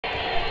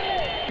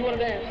You wanna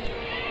dance?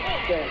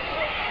 Dance.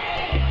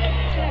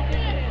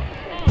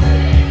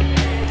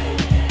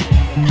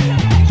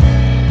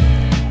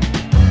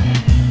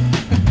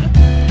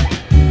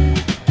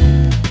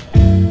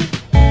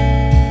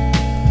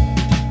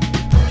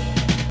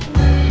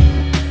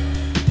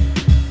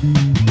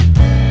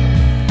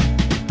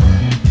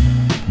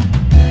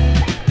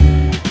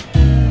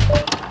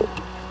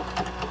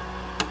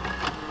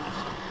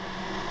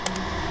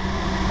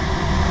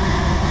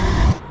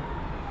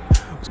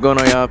 What's going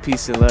on, y'all?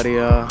 Peace and love to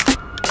y'all.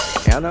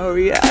 Y'all know where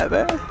we at,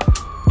 man.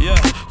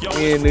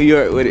 We in New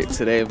York with it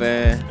today,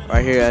 man.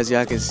 Right here, as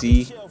y'all can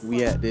see,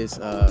 we at this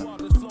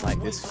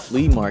like this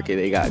flea market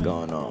they got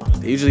going on.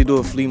 They usually do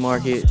a flea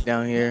market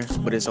down here,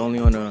 but it's only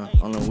on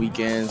the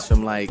weekends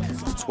from like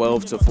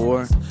 12 to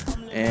 4.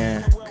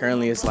 And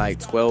currently it's like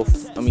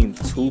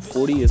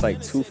 240. It's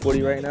like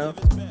 240 right now.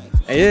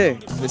 And yeah,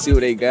 let's see what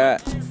they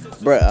got.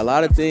 Bruh, a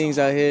lot of things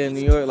out here in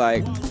New York,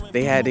 like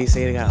they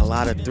say they got a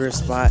lot of thrift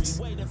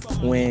spots.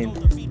 When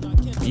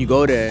you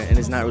go there and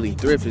it's not really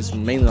thrift, it's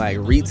mainly like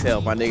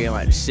retail. My nigga,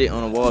 like the shit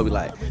on the wall be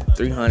like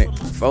 300,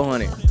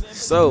 400.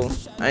 So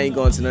I ain't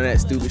going to none of that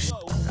stupid shit.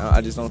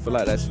 I just don't feel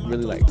like that's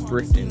really like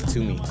thrifting to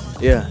me.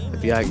 Yeah,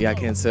 if y'all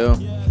can't tell,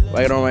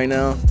 right on right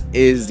now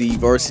is the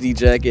varsity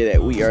jacket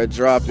that we are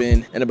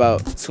dropping in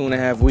about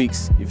 2.5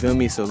 weeks. You feel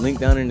me? So link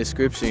down in the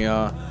description,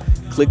 y'all.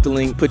 Click the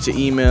link, put your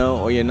email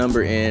or your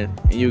number in,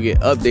 and you'll get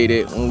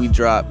updated when we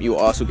drop. You'll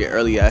also get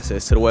early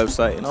access to the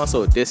website and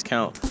also a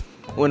discount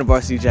when the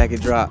varsity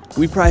jacket drop.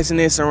 We pricing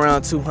this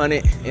around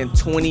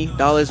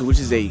 $220, which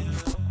is a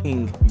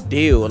f***ing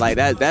deal. Like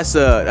that's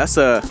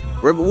a.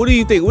 What do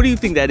you think? What do you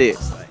think that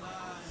is? Like,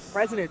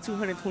 pricing at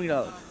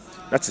 $220.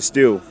 That's a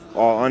steal,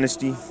 all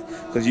honesty.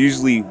 Cause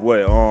usually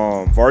what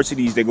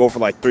varsities they go for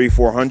like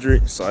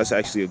 $300-400, so that's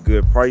actually a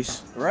good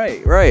price.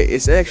 Right, right.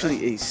 It's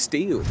actually a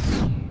steal.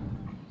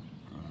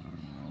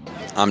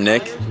 I'm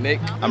Nick.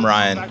 I'm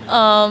Ryan.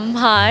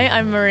 Hi,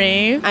 I'm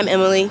Marie. I'm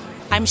Emily.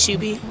 I'm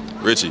Shuby.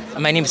 Richie.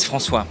 My name is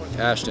Francois.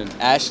 Ashton.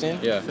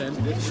 Yeah.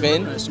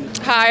 Finn.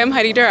 Hi, I'm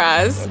Heidi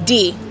Duraz.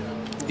 D.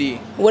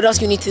 What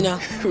else you need to know?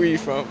 Where are you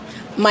from?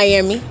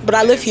 Miami, but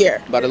I live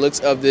here. By the looks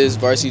of this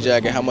varsity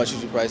jacket, how much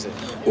would you price it?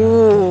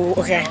 Ooh,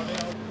 okay.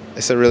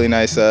 It's a really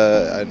nice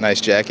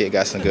jacket.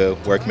 Got some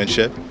good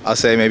workmanship. I'll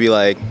say maybe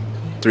like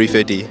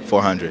 $350,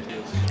 $400.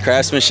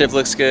 Craftsmanship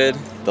looks good.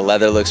 The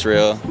leather looks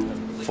real.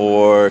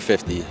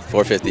 $450.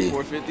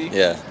 $450?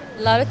 Yeah.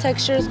 A lot of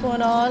textures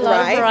going on, a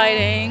lot of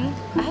writing.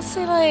 I'd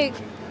say like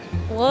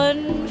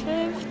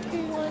 150,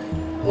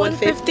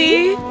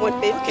 150.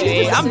 150.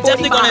 Okay, I'm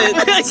definitely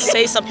gonna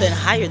say something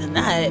higher than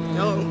that.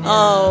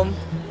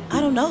 I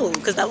don't know,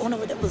 because that one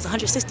over there was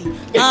 160.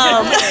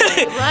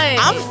 Right.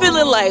 I'm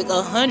feeling like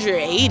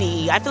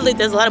 180. I feel like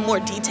there's a lot of more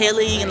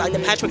detailing and like the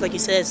patchwork, like you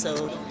said.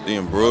 So the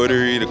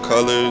embroidery, the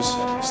colors,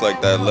 it's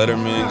like that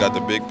Letterman got the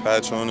big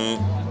patch on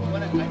it.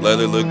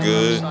 Leather look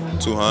good.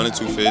 200,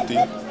 250.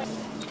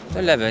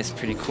 The leather is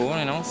pretty cool,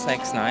 you know, it's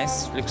like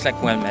nice, looks like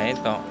well made,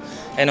 but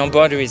and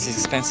embroidery is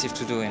expensive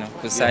to do, you know,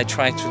 because I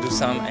tried to do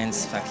some and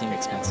it's fucking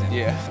expensive.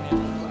 Yeah.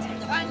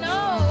 I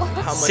know.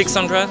 How much?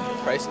 600?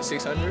 Price is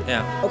 600?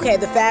 Yeah. Okay,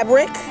 the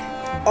fabric,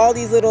 all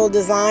these little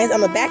designs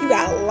on the back. You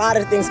got a lot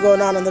of things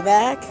going on the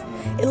back.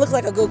 It looks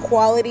like a good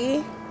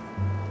quality.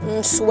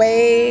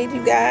 Suede,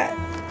 you got.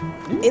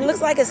 It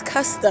looks like it's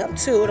custom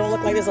too. It don't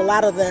look like there's a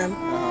lot of them.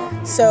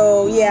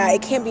 So yeah,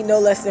 it can't be no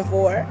less than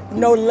 4.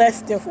 No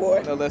less than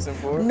 4. No less than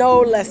 4? No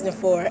less than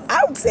 4.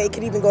 I would say it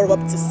could even go up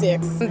to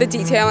 6. The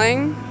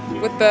detailing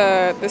with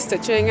the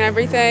stitching and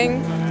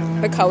everything,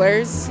 the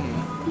colors,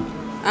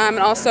 and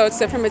also it's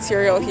different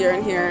material here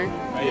and here.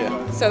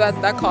 Yeah. So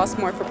that costs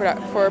more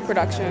for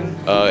production.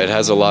 It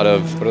has a lot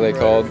of, what are they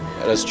called?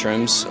 It has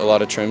trims, a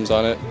lot of trims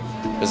on it.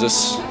 Is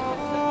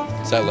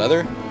that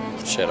leather?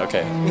 Shit,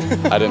 okay.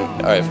 I didn't,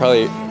 all right,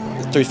 probably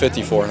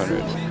 350,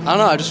 400. I don't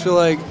know, I just feel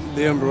like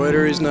the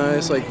embroidery is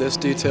nice, like this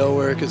detail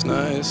work is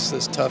nice,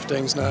 this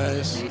tufting's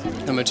nice.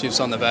 The motifs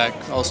on the back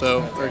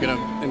also are gonna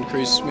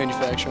increase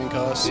manufacturing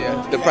costs.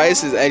 Yeah, the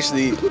price is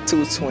actually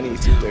 $220,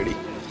 $230.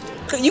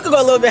 You could go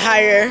a little bit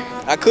higher.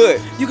 I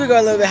could. You could go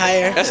a little bit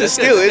higher. That's a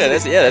steal,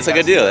 isn't it? That's a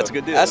good deal. That's a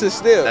good deal. That's a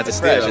steal. That's a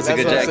steal. That's a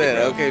good jacket.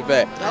 Okay,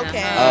 bet.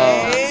 Okay.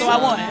 so I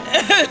won.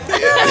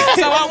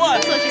 So I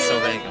won. So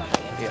there you go.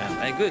 Yeah,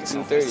 very good.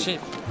 So it's cheap.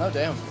 Oh,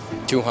 damn.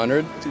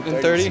 200?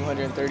 230?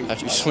 230.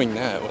 How'd you swing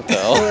that? What the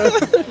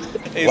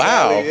hell?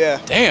 Wow. Yeah.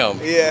 Damn.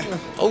 Yeah.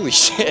 Holy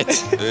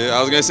shit. Yeah,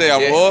 I was gonna say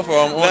I'm off or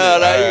I'm on.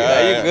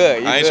 No, you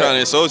good. I ain't trying to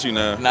insult you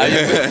now. Nah, you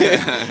good.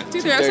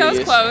 230, so I was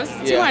close.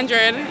 Yeah.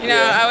 200, you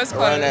know, I was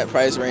close. Around that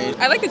price range.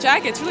 I like the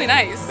jacket, it's really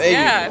nice. Thank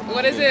yeah. You.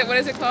 What is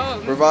it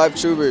called? Revive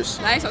Troopers.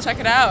 Nice, I'll check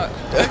it out.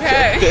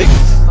 Okay.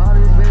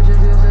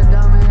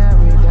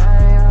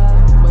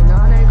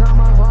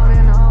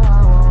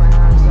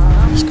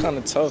 It's kind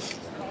of tough.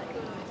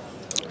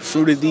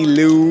 Fruity D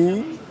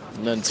Lou.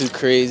 Nothing too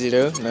crazy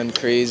though. Nothing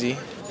crazy. How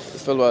you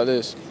feel about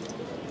this?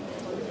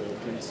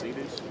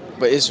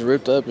 But it's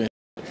ripped up and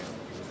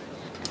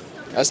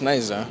That's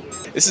nice though.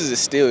 This is a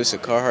steal. It's a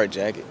Carhartt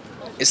jacket.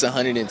 It's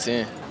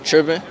 110.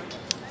 Tripping.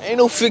 Ain't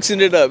no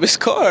fixing it up. It's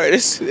card.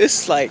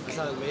 It's like,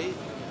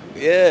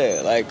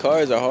 yeah, like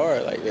cars are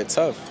hard. Like they're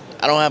tough.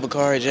 I don't have a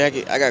card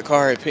jacket. I got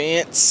card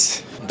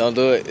pants. Don't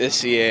do it. This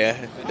shirt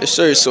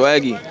is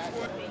swaggy.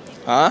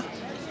 Huh?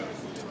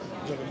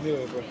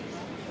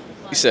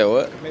 You said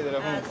what? I made that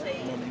at home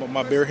with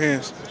my bare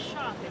hands.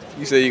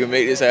 You said you can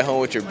make this at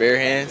home with your bare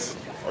hands?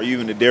 Are you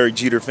even a Derek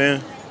Jeter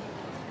fan?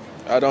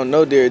 I don't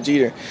know Derek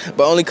Jeter,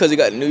 but only because he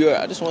got New York.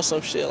 I just want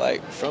some shit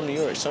like from New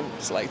York, something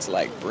to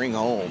like bring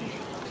home.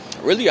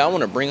 Really, I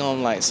want to bring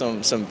home like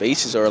some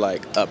vases or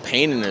like a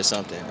painting or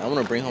something. I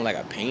want to bring home like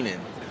a painting.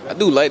 I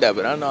do like that,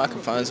 but I know I can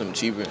find something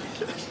cheaper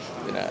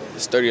than that.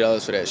 It's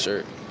 $30 for that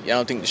shirt. Y'all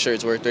don't think the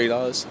shirt's worth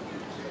 $30?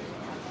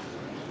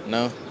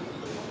 No?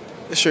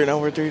 The shirt not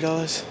worth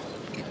 $30?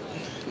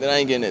 Then I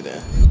ain't getting it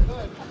then.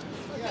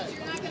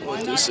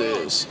 What this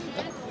is?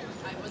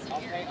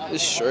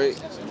 This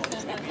shirt.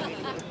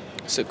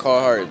 It's a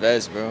Carhartt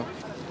vest, bro.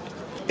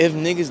 If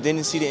niggas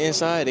didn't see the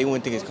inside, they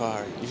wouldn't think it's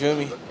Carhartt. You feel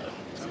me?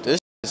 This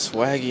is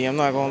swaggy, I'm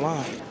not gonna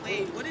lie.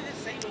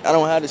 I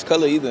don't have this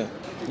color either.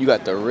 You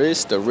got the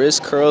wrist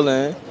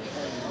curling,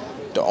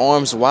 the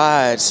arms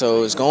wide,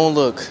 so it's gonna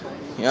look,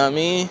 you know what I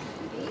mean?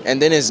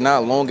 And then it's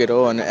not long at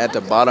all, and at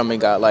the bottom it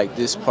got like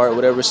this part,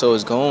 whatever, so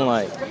it's gonna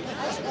like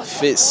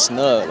fit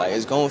snug. Like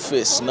it's gonna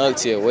fit snug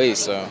to your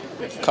waist, so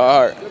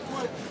Carhartt.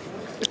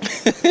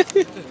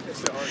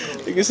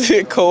 Nigga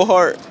said cold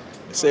heart.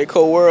 Said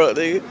cold world,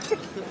 nigga.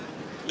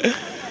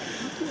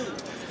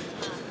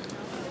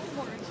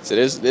 So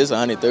this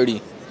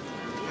 130.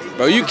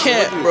 Bro, you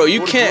can't. Go to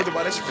Georgia,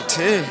 buy that shit for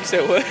 10.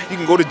 Said what? You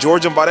can go to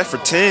Georgia and buy that for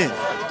 10.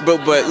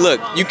 But look,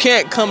 you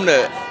can't come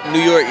to New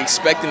York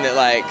expecting to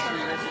like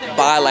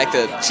buy like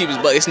the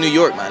cheapest, but it's New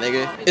York, my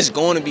nigga. It's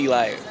going to be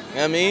like, you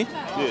know what I mean?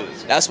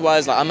 Yes. That's why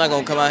it's like I'm not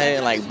gonna come out here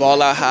and like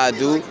ball out how I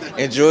do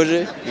in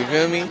Georgia. You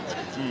feel me?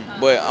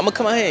 But I'm gonna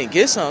come out here and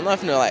get some. I'm not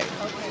finna like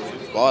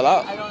ball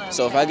out.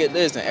 So if I get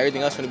this, then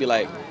everything else finna be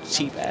like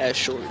cheap ass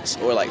shorts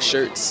or like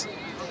shirts.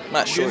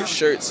 Not shorts,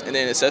 shirts, and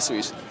then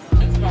accessories.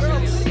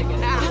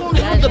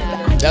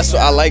 That's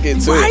what I like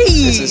it too. Right.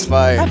 This is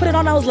fire. I put it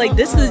on. I was like,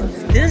 this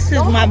is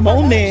my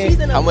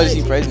moment. How much is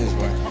he pricing this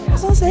for?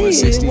 That's what I'm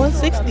saying.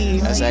 160.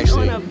 That's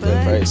actually a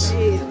good price.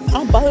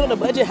 I'm buying on a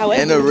budget,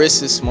 however. And the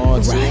wrist is small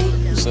too,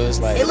 right. So it's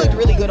like it looked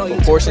really good on you.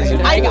 Proportions.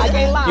 I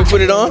can't lie. You put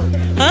it on?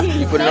 Huh?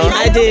 You put it on?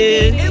 I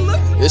did.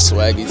 It's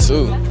swaggy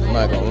too. I'm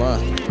not gonna lie.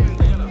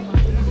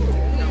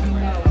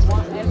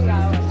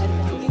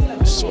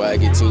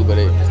 Swaggy too, but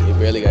it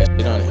barely got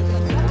shit on it.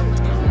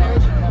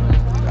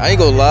 I ain't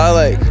gonna lie,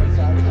 like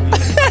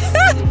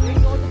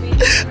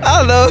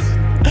I know.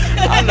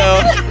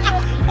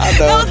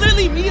 That was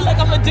literally me, like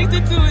I'm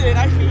addicted to it.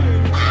 I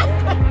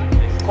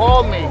can't.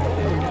 Call me.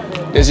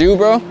 It's you,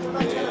 bro?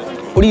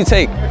 What do you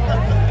take?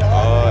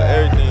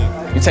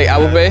 Everything. You take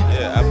Apple Pay?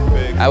 Yeah, Apple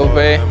Pay. Apple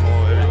Pay?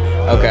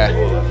 Okay.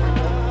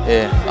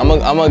 Yeah, I'm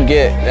gonna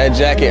get that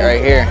jacket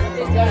right here.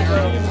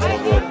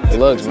 It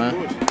looks, man.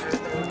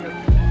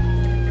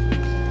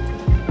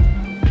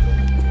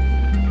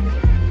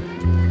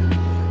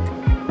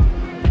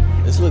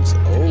 This looks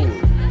old.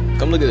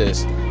 Come look at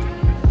this.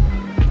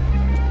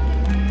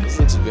 This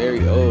looks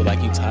very old.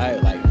 Like you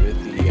tied like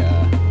with the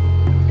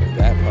with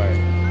that part.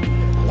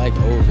 I like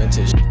old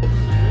vintage shit.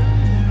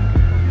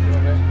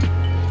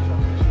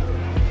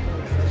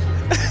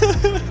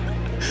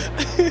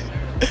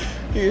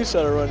 He's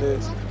trying to run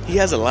this. He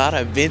has a lot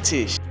of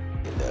vintage shit,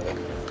 though.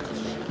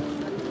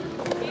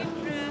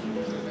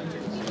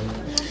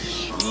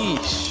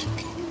 Sheesh.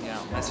 Yeah,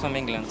 that's from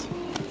England.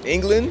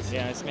 England?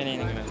 Yeah, it's made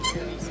in England.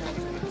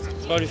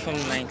 It's probably from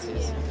the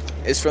 90s.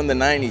 It's from the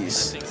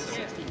 90s.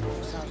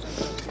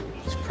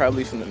 It's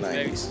probably from the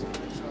 90s.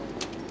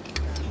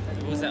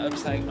 It was that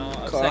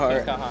upcycled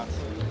Carhartt.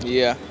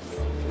 Yeah.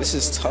 This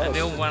is tough. And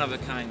they're one of a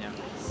kind, yeah.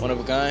 One of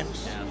a kind?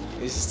 Yeah.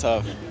 This is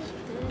tough.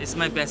 It's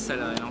my best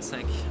seller, you know. It's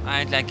like, I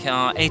had like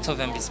 8 of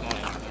them this morning.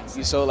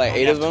 You sold like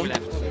 8 of them?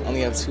 Left.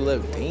 Only have 2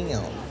 left. Damn.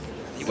 You're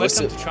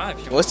welcome to try if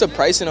you want. What's the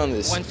pricing on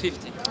this?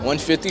 150.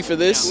 150 for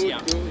this?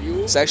 Yeah.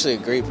 It's actually a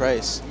great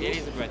price. It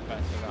is a great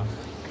price.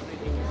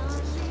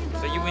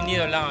 So you will need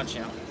a large,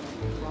 yeah.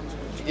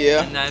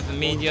 Yeah. And I have a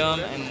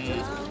medium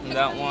and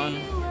that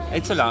one.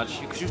 It's a large.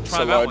 You could just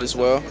try it's a that large one. as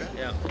well.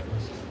 Yeah.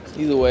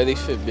 Either way, they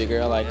fit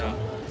bigger. I like them.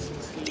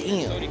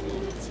 Damn.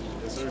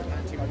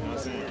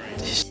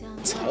 This is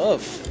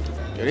tough.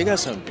 Yo, they got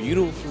some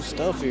beautiful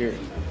stuff here.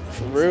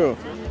 For real.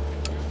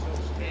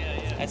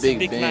 That's a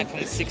big Mac from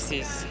the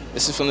 60s.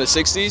 This is from the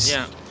 60s?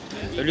 Yeah.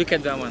 But look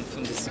at that one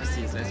from the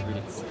 60s. That's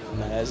really cool.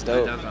 Nah, that's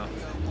dope. I love that.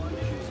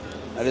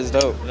 That is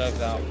dope. Love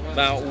that.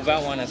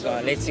 That one as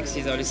well. Late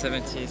 60s, early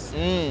 70s.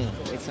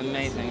 It's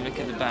amazing. Look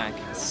at the back.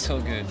 It's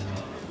so good.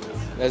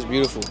 That's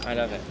beautiful. I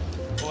love it.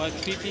 Or a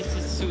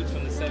 3-piece suit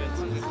from the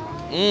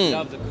 70s.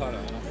 Love the color. You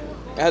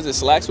know? It has the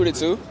slacks with it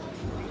too?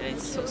 Yeah,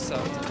 it's so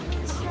soft.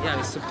 Yeah,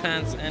 it's the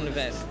pants and the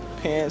vest.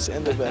 Pants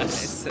and the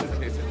vest. It's so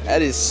good.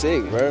 That is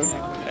sick, bro.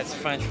 That's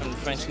French from the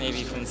French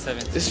Navy from the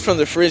 70s. This is from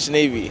the French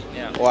Navy.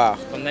 Yeah. Wow.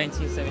 From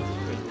 1973.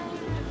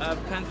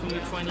 Pants from the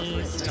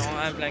 20s. You know,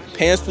 I have like.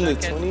 Pants from the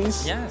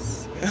 20s?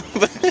 Yes.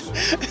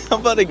 I'm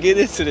about to get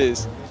into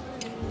this.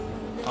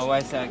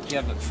 Otherwise, you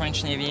have a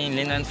French Navy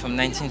linen from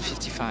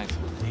 1955.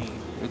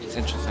 Look at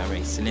the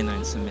fabrics.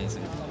 Linen is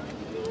amazing.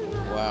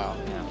 Wow.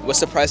 Yeah. What's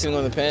the pricing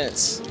on the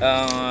pants?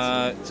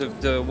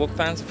 The work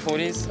pants,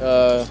 40s?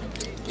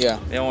 Yeah.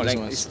 They are like,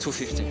 it's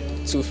 250.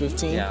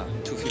 250? Yeah,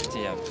 250,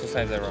 yeah,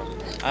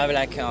 250. I have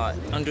like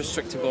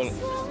indestructible,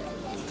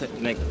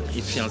 like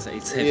it feels,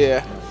 it's heavy.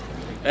 Yeah.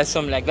 That's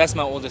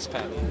my oldest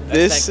pair.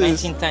 This like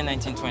is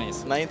 1910,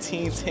 1920s.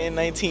 1910,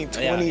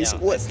 1920s. Yeah.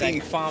 What it's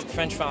like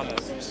French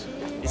farmers.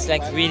 It's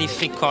like really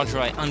thick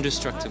corduroy,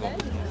 indestructible.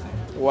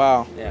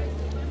 Wow. Yeah.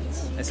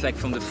 It's like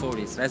from the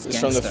 40s. That's it's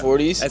gangster. From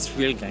the 40s? That's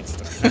real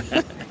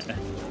gangster.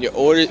 Your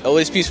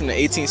oldest piece from the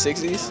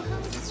 1860s?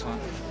 This one.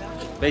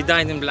 They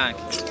dyed in black.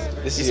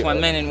 This one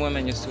men and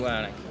women used to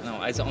wear, like,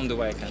 no, it's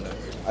underwear kind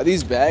of. Are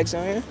these bags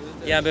on here?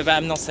 Yeah, but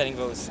I'm not selling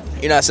those.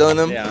 You're not selling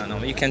them? Yeah, no,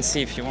 you can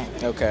see if you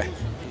want. Okay.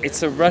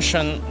 It's a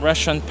Russian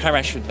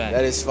parachute bag.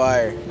 That is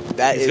fire.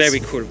 It's very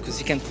cool because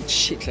you can put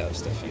shitload of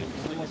stuff in it.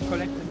 The most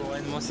collectible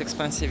and most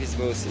expensive is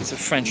those. It's a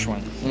French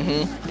one.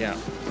 Mm-hmm. Yeah.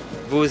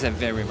 Those are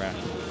very rare.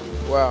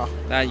 Wow.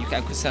 That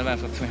I could sell that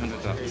for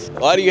 $300.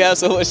 Why do you have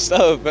so much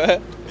stuff,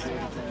 man?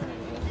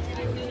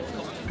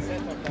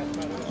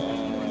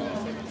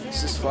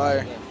 This is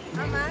fire.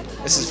 How much?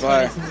 This is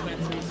fire.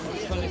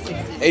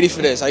 80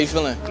 for this. How you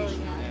feeling?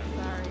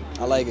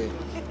 I like it.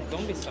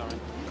 Don't be sorry.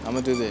 I'm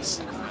gonna do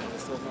this.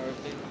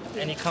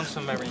 And it comes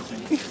from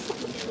everything.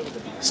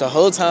 So the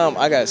whole time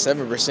I got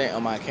 7%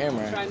 on my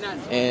camera,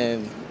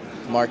 and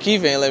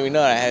Markeith ain't let me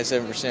know I had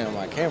 7% on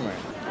my camera.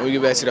 When we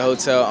get back to the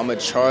hotel, I'm gonna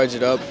charge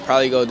it up,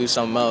 probably go do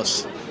something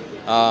else.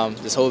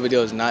 This whole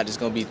video is not just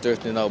gonna be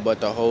thrifting though, but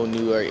the whole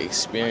New York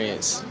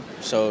experience.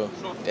 So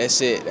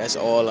that's it, that's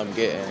all I'm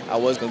getting. I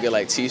was gonna get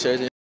like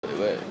t-shirts and shit,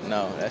 but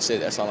no, that's it,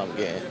 that's all I'm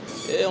getting.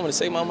 Yeah, I'm gonna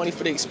save my money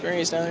for the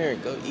experience down here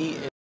and go eat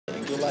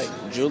and do like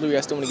jewelry.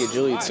 I still wanna get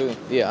jewelry too.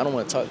 Yeah, I don't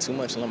wanna talk too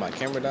much and let my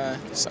camera die.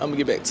 So I'm gonna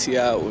get back to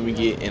y'all when we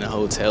get in a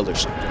hotel or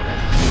something.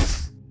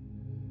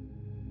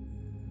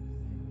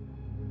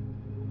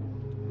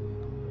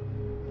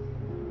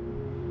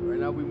 Right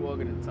now we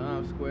walking in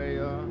Times Square,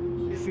 y'all.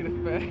 You see the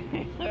fact?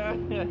 You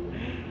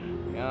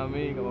know what I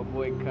mean? Got my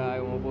boy Kai,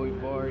 my boy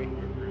Bari,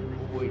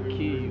 my boy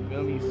Key, you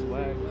feel me?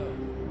 Swag up.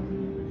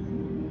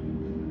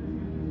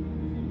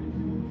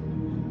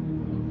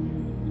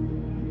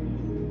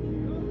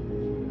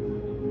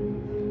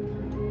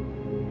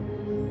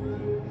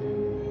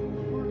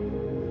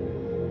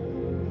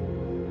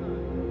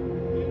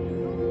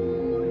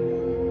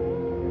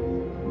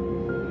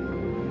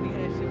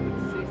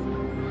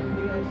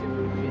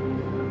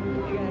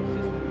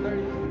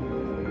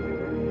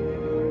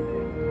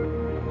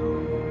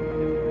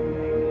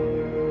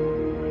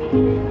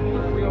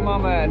 Where your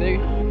mama at,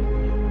 nigga?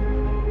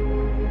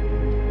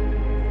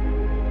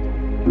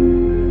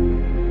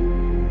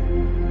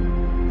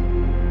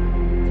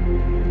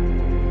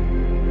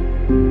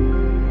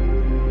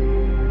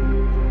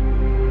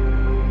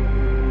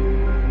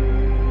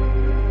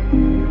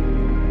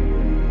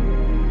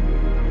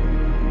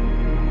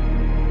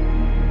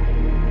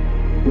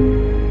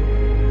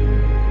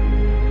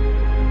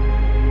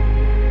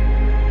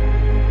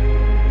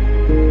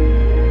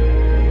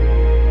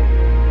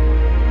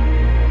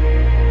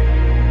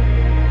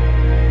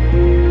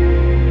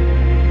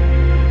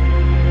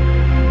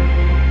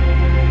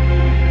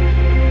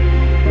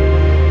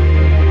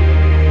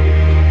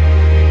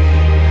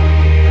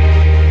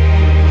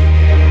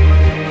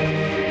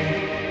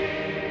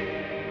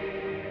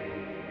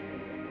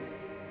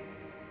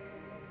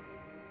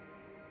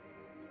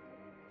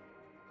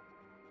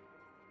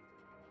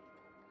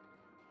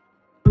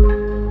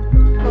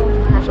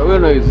 So we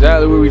don't know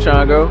exactly where we're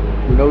trying to go.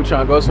 We know we're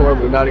trying to go somewhere,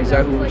 but not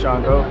exactly where we're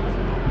trying to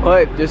go.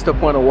 But just the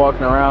point of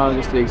walking around,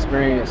 just the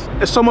experience.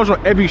 There's so much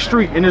on every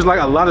street, and there's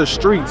like a lot of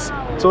streets.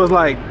 So it's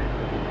like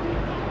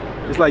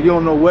you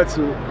don't know what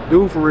to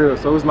do for real.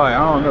 So it's like,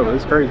 I don't know,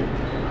 it's crazy.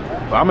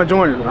 But I'm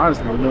enjoying it,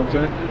 honestly, you know what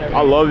I'm saying?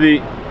 I love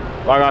it.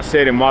 Like I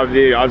said in my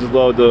video, I just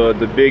love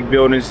the big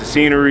buildings, the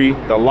scenery,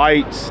 the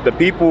lights, the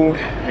people,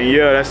 and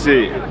yeah, that's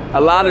it.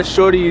 A lot of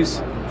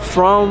shorties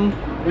from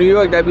New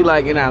York that be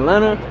like in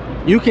Atlanta,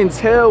 you can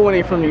tell when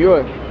they from New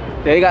York.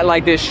 They got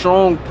like this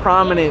strong,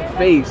 prominent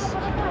face.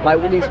 Like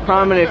with these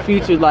prominent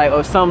features, like,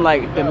 or some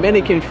like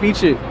Dominican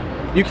feature,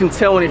 you can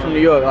tell when they from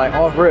New York, like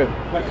off rip.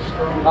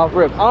 Off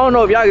rip. I don't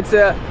know if y'all can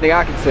tell, I think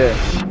I can tell.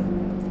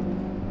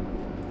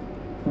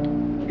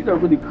 These are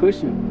really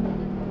cushy.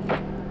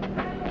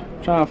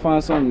 Trying to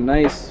find something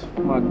nice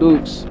for my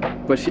dukes.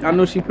 But I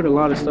know she put a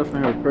lot of stuff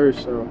in her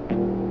purse, so.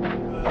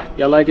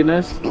 Y'all liking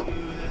this?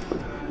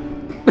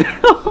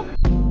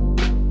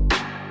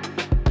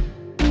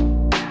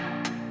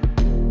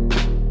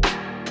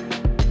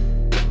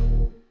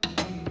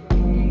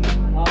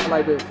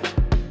 Like this.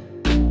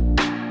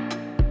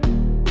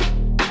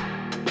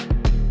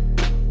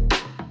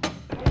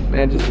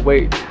 Man, just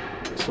wait.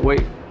 Just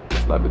wait.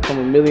 It's like become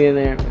a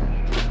millionaire,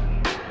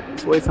 man.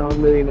 Just wait till I'm a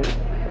millionaire.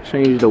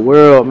 Change the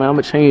world, man. I'm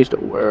gonna change the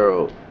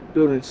world.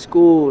 Building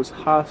schools,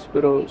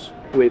 hospitals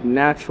with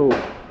natural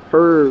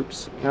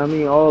herbs. You know what I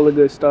mean? All the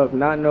good stuff.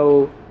 Not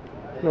no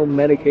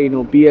Medicaid,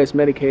 no BS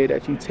Medicaid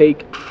that you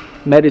take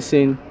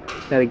medicine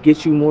that'll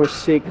get you more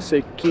sick. So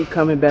you keep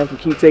coming back and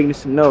keep taking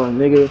this. No,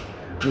 nigga.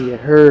 I need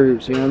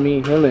herbs. You know what I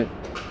mean? Healing.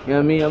 You know what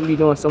I mean? I'm be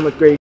doing so much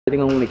great. They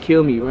gonna want to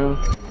kill me, bro.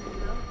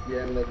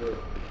 Yeah, nigga.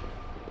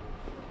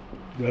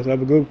 You guys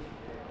have a good.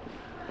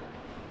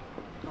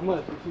 How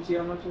much? Did you see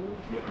how much it is?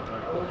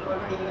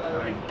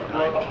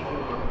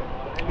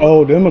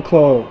 Oh, them are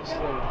clothes.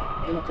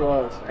 Them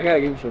clothes. I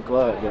gotta give you some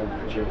clothes, bro.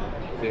 For sure.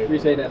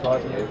 Appreciate that,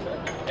 boss.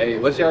 Hey,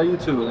 what's y'all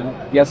YouTube,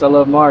 man? Yes, I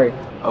love Mari.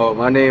 Oh,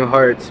 my name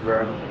Hearts,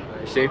 bro.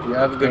 Shape you.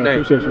 Have a good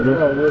night. Appreciate you,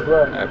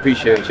 bro. I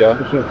appreciate y'all.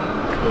 For sure.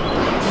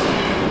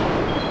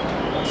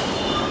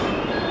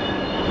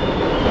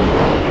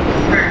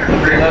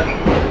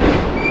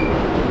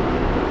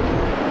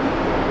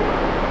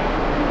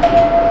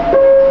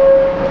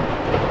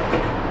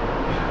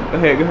 Go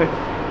ahead, go ahead.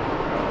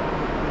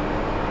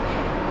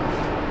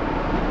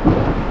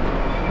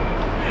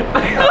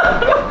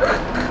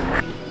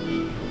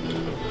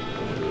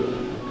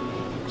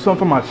 Something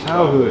from my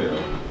childhood.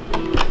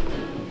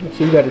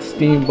 So you got the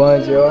steamed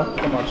buns, yo.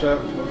 From my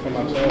childhood, I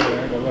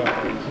ain't gonna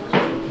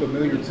lie.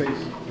 Familiar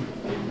taste.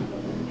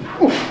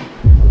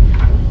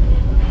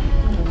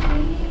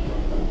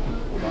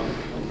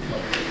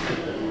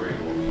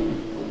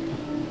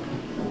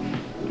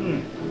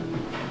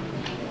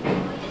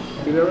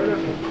 See that right there?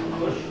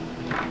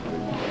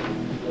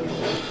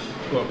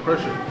 Well,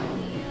 pressure.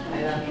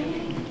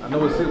 I know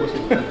it's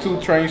 2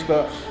 train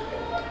stops.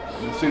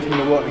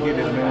 6-minute walk to get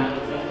this, man.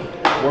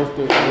 Worth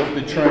the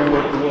train,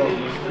 worth the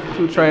walk.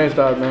 2 train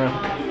stops, man.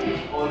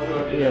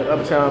 Yeah,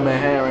 uptown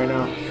Manhattan right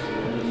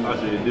now. I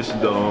said this is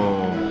the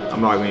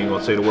I'm not even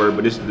gonna say the word,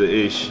 but this is the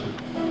ish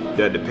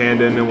that the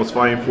Panda and them was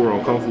fighting for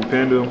on Kung Fu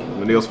Panda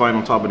when they was fighting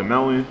on top of the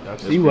mountain. I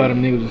see why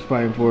them niggas was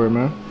fighting for it,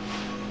 man.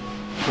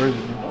 Crazy,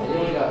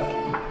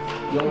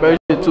 man. Bro,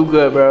 shit too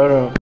good,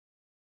 bro.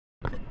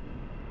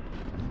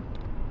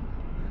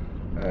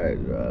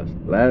 Alright, guys.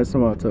 Last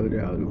time I told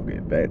y'all I was gonna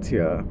get back to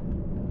y'all.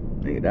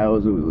 Nigga, that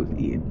was when we was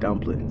eating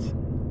dumplings.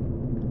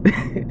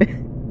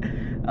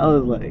 I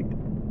was like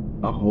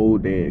a whole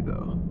day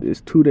ago.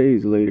 It's 2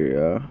 days later,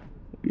 y'all.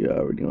 We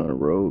already on the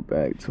road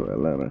back to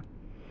Atlanta.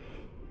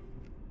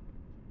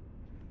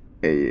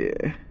 And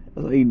yeah,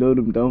 that's how you know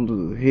them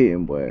dumplings was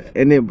hitting, boy.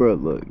 And then, bro,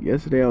 look,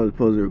 yesterday I was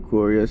supposed to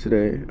record.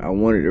 Yesterday I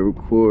wanted to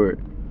record,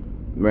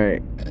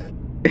 right?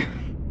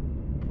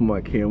 Put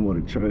my camera on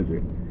the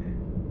charger,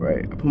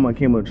 right? I put my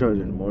camera on the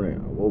charger in the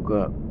morning. I woke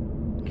up,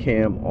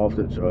 cam off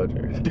the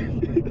charger.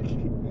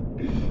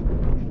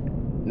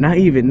 Not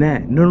even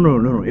that.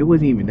 No. It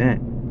wasn't even that.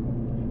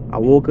 I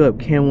woke up,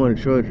 cam on the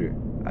charger.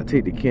 I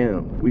take the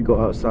cam. We go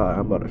outside.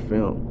 I'm about to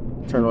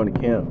film. Turn on the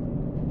cam.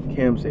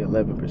 Cam say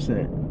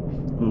 11%.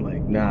 I'm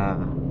like, nah.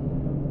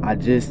 I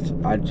just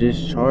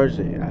charged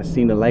it. I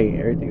seen the light and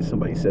everything.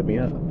 Somebody set me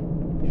up.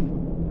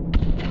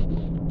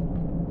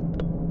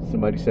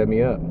 Somebody set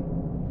me up.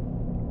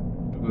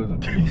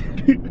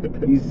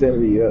 He set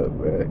me up,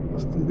 bro.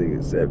 This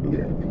nigga set me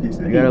up.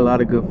 I got a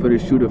lot of good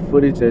footage, shooter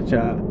footage that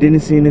y'all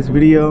didn't see in this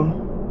video.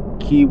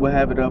 Key will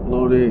have it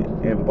uploaded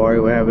and Bari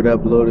will have it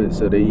uploaded,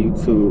 so the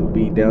YouTube will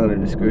be down in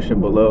the description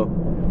below.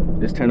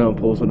 Just turn on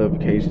post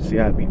notifications so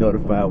y'all be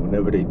notified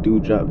whenever they do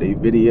drop their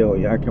video.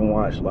 Y'all can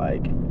watch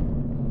like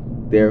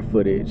their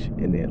footage,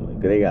 and then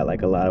look, they got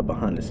like a lot of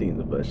behind the scenes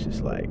of us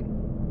just like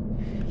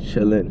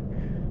chilling,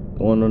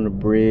 going on the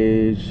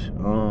bridge,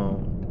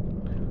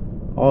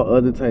 all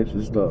other types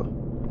of stuff.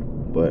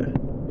 But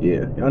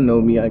yeah, y'all know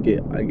me, I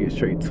get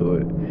straight to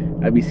it.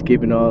 I be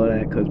skipping all of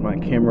that because my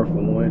camera, for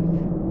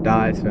one,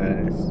 dies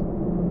fast,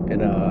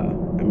 and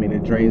I mean,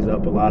 it drains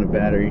up a lot of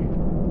battery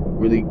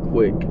really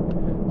quick.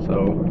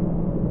 So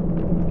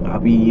I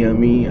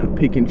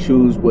pick and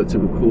choose what to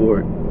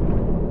record.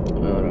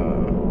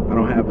 I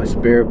don't have a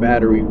spare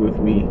battery with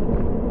me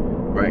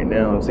right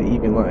now to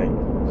even like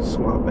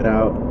swap it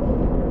out.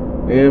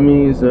 You know what I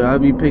mean? So I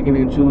be picking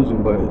and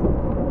choosing, but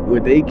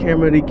with their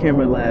camera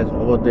lasts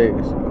all day.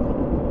 So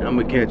I'm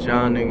gonna catch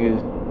y'all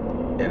niggas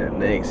in the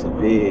next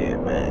vid,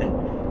 man,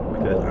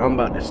 because I'm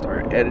about to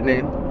start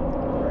editing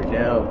right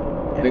now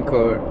in the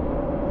car.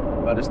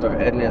 About to start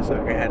editing so I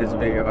can have this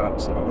video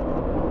out. So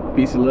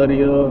peace and love to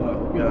y'all. I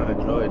hope y'all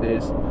enjoyed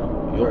this.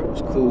 New York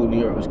was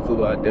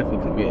cool. I definitely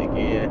could be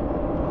again.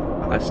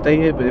 I stay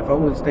here, but if I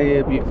wouldn't stay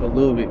here, be for a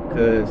little bit,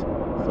 because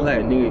I feel like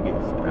a nigga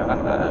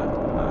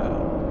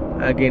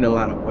I gain a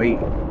lot of weight.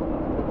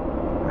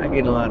 I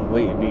gain a lot of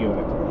weight in New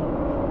York.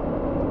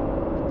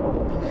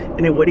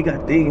 And then what they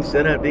got things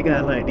set up, they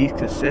got like these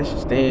concession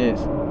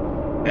stands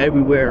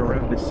everywhere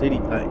around the city,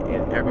 like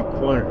in every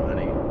corner,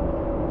 honey.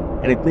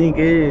 And the thing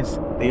is,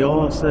 they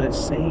all sell the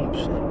same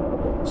shit.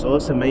 So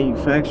it's a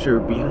manufacturer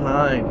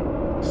behind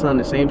selling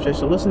the same shit.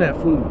 So what's in that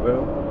food,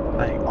 bro?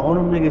 Like, all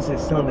them niggas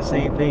is selling the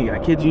same thing. I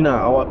kid you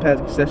not, I walked past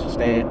the concession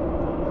stand,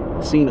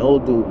 seen the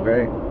old dude,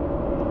 right?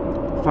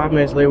 5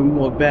 minutes later, we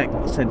walk back,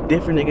 it's a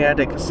different nigga at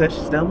that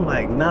concession stand. I'm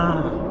like,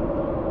 nah,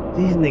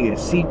 these niggas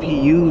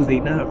CPUs, they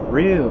not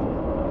real.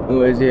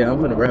 Anyways, yeah, I'm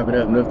gonna wrap it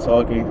up, enough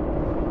talking.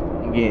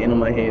 I'm getting into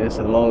my head. It's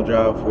a long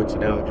drive,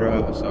 14-hour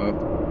drive.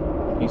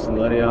 So peace and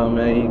love to y'all,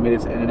 man. You made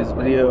it to the end of this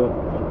video.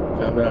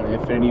 Drop down the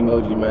infinity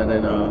emoji, man,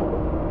 and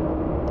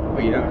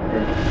we out.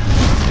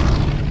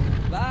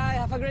 Bye.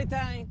 Have a great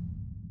time.